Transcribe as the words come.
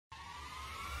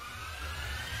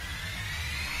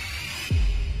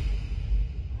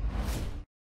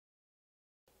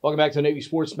Welcome back to Navy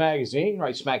Sports Magazine,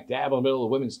 right smack dab in the middle of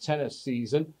the women's tennis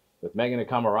season with Meghana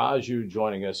Komarraju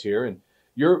joining us here. And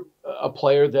you're a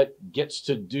player that gets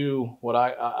to do what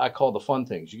I call the fun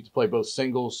things. You get to play both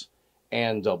singles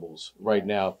and doubles right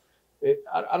now.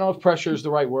 I don't know if pressure is the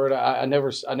right word. I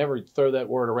never throw that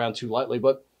word around too lightly,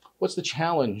 but what's the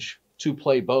challenge to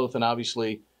play both and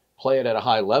obviously play it at a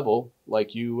high level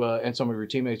like you and some of your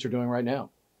teammates are doing right now?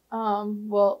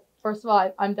 Well, first of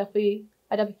all, I definitely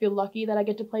feel lucky that I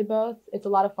get to play both. It's a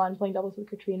lot of fun playing doubles with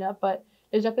Katrina, but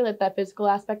there's definitely like that physical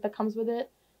aspect that comes with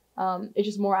it. It's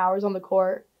just more hours on the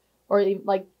court, or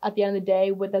like at the end of the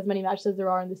day, with as many matches as there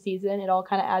are in the season, it all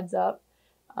kind of adds up.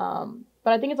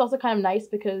 But I think it's also kind of nice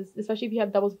because, especially if you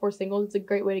have doubles before singles, it's a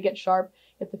great way to get sharp,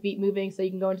 get the feet moving, so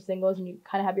you can go into singles and you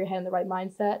kind of have your head in the right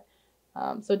mindset.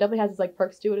 So it definitely has its like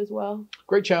perks to it as well.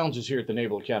 Great challenges here at the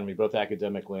Naval Academy, both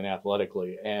academically and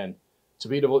athletically, and to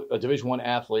be a Division I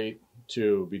athlete,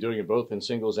 to be doing it both in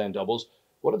singles and doubles.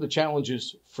 What are the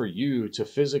challenges for you to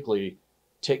physically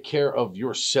take care of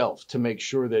yourself to make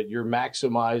sure that you're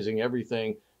maximizing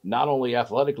everything, not only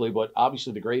athletically, but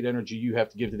obviously the great energy you have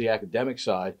to give to the academic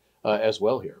side as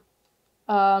well here?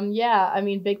 Yeah, I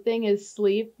mean, big thing is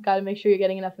sleep. Got to make sure you're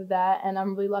getting enough of that. And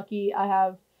I'm really lucky. I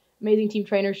have amazing team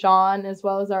trainer Sean, as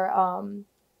well as our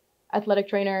athletic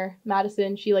trainer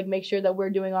Madison. She like makes sure that we're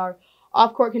doing our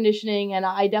off-court conditioning, and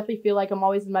I definitely feel like I'm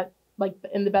always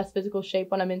in the best physical shape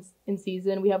when I'm in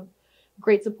season. We have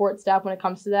great support staff when it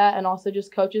comes to that, and also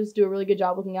just coaches do a really good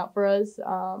job looking out for us.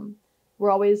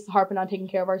 We're always harping on taking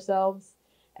care of ourselves,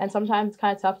 and sometimes it's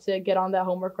kind of tough to get on that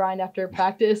homework grind after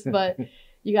practice, but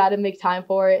you got to make time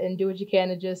for it and do what you can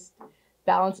to just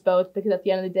balance both, because at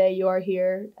the end of the day, you are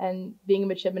here, and being a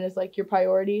midshipman is like your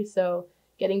priority, so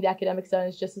getting the academics done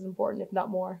is just as important, if not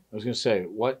more. I was going to say,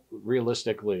 what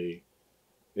realistically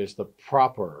is the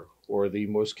proper or the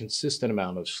most consistent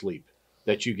amount of sleep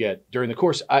that you get during the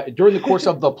course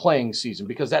of the playing season?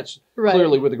 Because that's Right.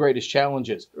 clearly where the greatest challenge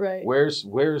is. Right.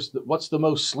 What's the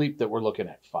most sleep that we're looking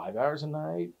at? 5 hours a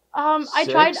night?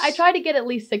 I tried to get at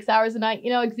least 6 hours a night.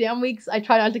 You know, exam weeks, I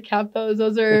try not to count those.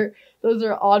 Those are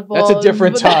oddballs. That's a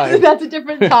different time. That's a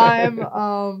different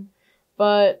time.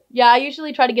 But yeah, I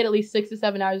usually try to get at least 6 to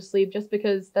 7 hours of sleep, just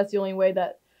because that's the only way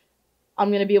that I'm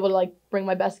going to be able to like bring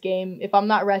my best game. If I'm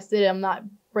not rested, I'm not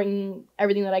bringing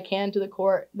everything that I can to the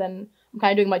court, then I'm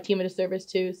kind of doing my team a disservice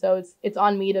too. So it's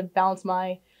on me to balance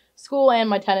my school and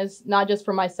my tennis, not just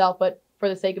for myself, but for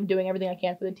the sake of doing everything I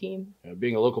can for the team.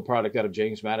 Being a local product out of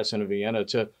James Madison and Vienna,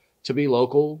 to be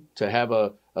local, to have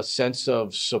a sense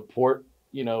of support,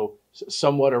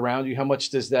 somewhat around you, how much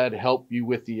does that help you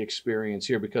with the experience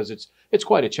here? Because it's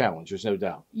quite a challenge, there's no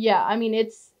doubt. Yeah, I mean,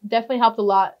 it's definitely helped a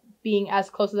lot being as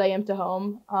close as I am to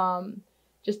home.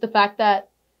 Just the fact that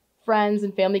friends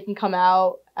and family can come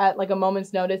out at like a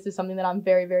moment's notice is something that I'm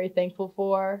very, very thankful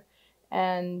for.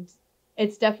 And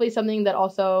it's definitely something that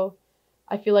also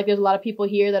I feel like there's a lot of people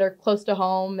here that are close to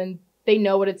home and they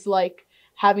know what it's like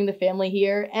having the family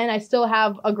here. And I still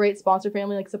have a great sponsor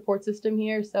family like support system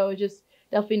here. So it's just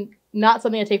definitely not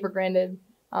something I take for granted.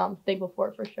 Thankful for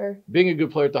it for sure. Being a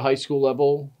good player at the high school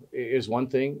level is one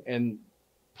thing, and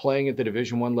playing at the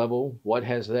Division I level, what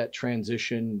has that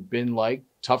transition been like?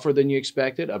 Tougher than you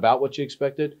expected? About what you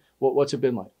expected? What's it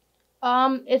been like?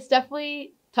 It's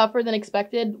definitely tougher than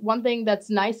expected. One thing that's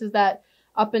nice is that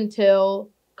up until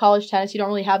college tennis, you don't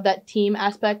really have that team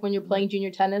aspect when you're playing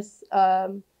junior tennis.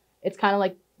 It's kind of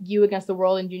like you against the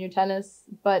world in junior tennis.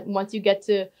 But once you get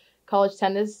to college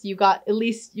tennis, you got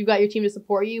your team to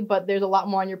support you, but there's a lot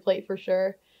more on your plate for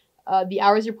sure. The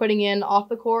hours you're putting in off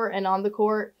the court and on the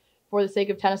court for the sake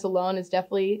of tennis alone is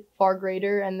definitely far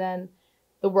greater. And then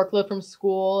the workload from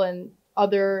school and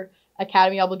other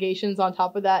academy obligations on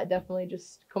top of that definitely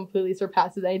just completely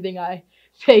surpasses anything I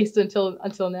faced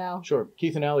until now. Sure.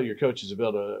 Keith and Allie, your coaches, have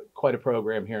built quite a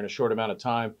program here in a short amount of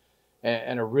time,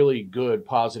 and a really good,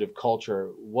 positive culture.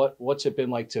 What's it been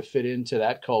like to fit into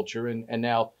that culture? And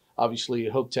now, obviously,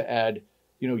 you hope to add,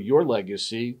 your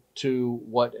legacy to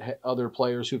what other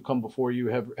players who've come before you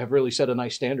have really set a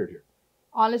nice standard here.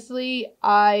 Honestly,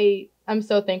 I am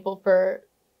so thankful for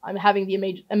having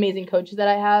the amazing coaches that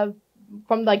I have.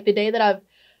 From like the day that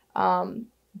I've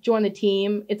joined the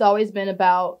team, it's always been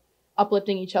about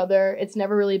uplifting each other. It's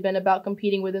never really been about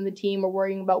competing within the team or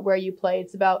worrying about where you play.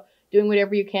 It's about doing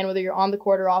whatever you can, whether you're on the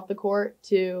court or off the court,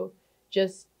 to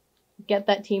just get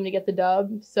that team to get the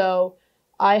dub. So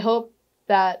I hope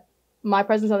that my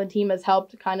presence on the team has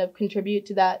helped kind of contribute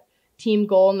to that team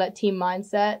goal and that team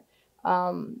mindset.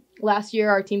 Last year,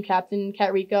 our team captain,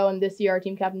 Kat Rico, and this year, our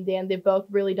team captain, Dan, they've both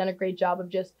really done a great job of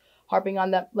just harping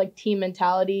on that like team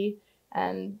mentality.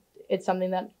 And it's something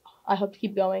that I hope to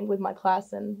keep going with my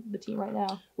class and the team right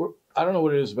now. I don't know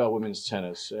what it is about women's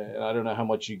tennis, and I don't know how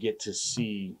much you get to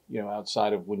see,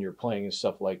 outside of when you're playing and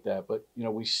stuff like that. But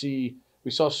we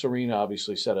saw Serena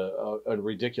obviously set a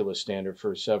ridiculous standard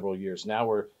for several years. Now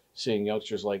we're seeing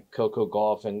youngsters like Coco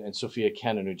Gauff and Sophia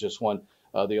Kenin, who just won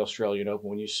the Australian Open.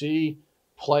 When you see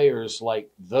players like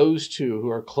those two who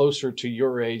are closer to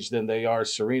your age than they are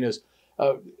Serena's,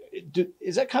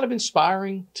 is that kind of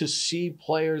inspiring to see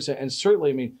players? And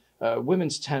certainly, I mean,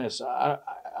 women's tennis,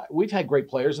 we've had great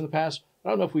players in the past. I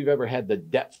don't know if we've ever had the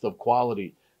depth of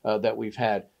quality that we've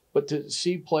had. But to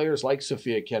see players like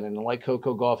Sophia Kenin and like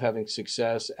Coco Gauff having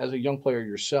success, as a young player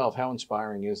yourself, how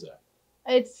inspiring is that?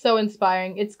 It's so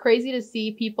inspiring. It's crazy to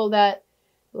see people that,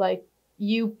 like,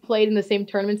 you played in the same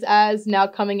tournaments as now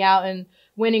coming out and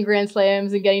winning Grand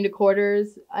Slams and getting to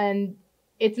quarters. And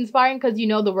it's inspiring because you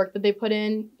know the work that they put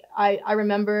in. I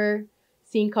remember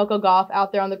seeing Coco Gauff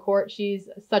out there on the court. She's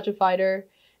such a fighter.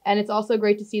 And it's also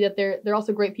great to see that they're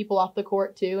also great people off the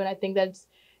court too. And I think that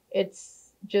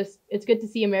it's good to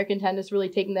see American tennis really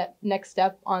taking that next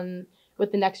step on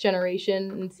with the next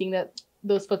generation and seeing that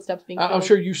those footsteps being filled. I'm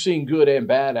sure you've seen good and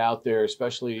bad out there,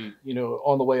 especially,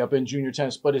 on the way up in junior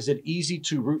tennis. But is it easy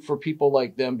to root for people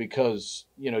like them because,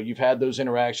 you've had those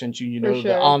interactions,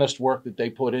 the honest work that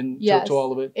they put in to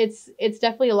all of it? It's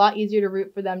definitely a lot easier to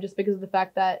root for them just because of the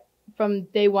fact that from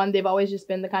day one, they've always just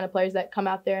been the kind of players that come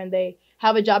out there and they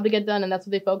have a job to get done, and that's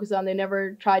what they focus on. They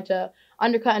never tried to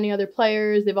undercut any other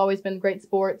players. They've always been great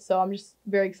sports. So I'm just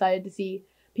very excited to see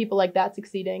people like that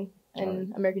succeeding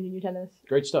in American junior tennis.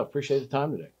 Great stuff. Appreciate the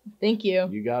time today. Thank you.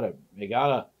 You got it.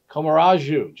 Meghana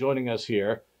Komarraju joining us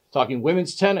here, talking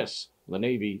women's tennis, the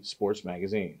Navy Sports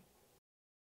Magazine.